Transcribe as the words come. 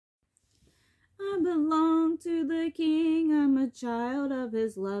belong to the King, I'm a child of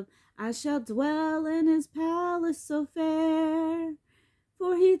his love. I shall dwell in his palace so fair.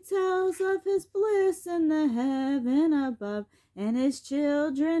 For he tells of his bliss in the heaven above, and his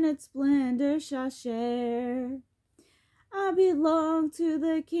children its splendor shall share. I belong to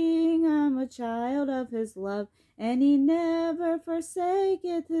the King, I'm a child of his love, and he never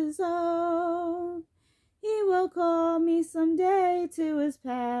forsaketh his own. He will call me someday to his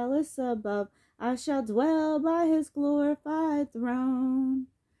palace above. I shall dwell by his glorified throne.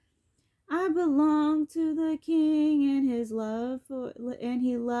 I belong to the King and his love, and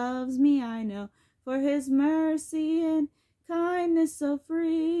he loves me, I know, for his mercy and kindness so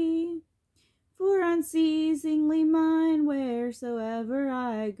free. For unceasingly mine wheresoever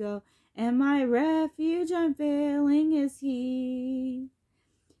I go, and my refuge unfailing is he.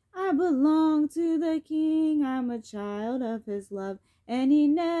 I belong to the King, I'm a child of his love, and he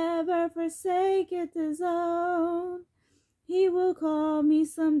never forsaketh his own. He will call me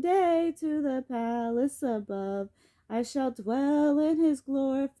someday to the palace above. I shall dwell in his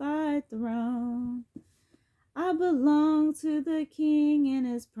glorified throne. I belong to the King, and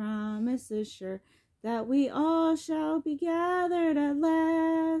his promise is sure that we all shall be gathered at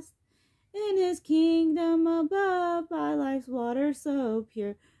last in his kingdom above by life's water so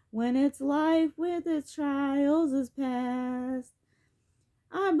pure, when its life with its trials is past.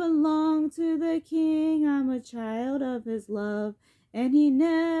 I belong to the King, I'm a child of his love, and he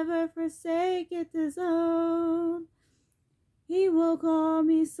never forsaketh his own. He will call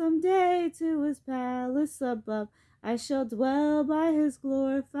me someday to his palace above. I shall dwell by his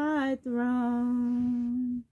glorified throne.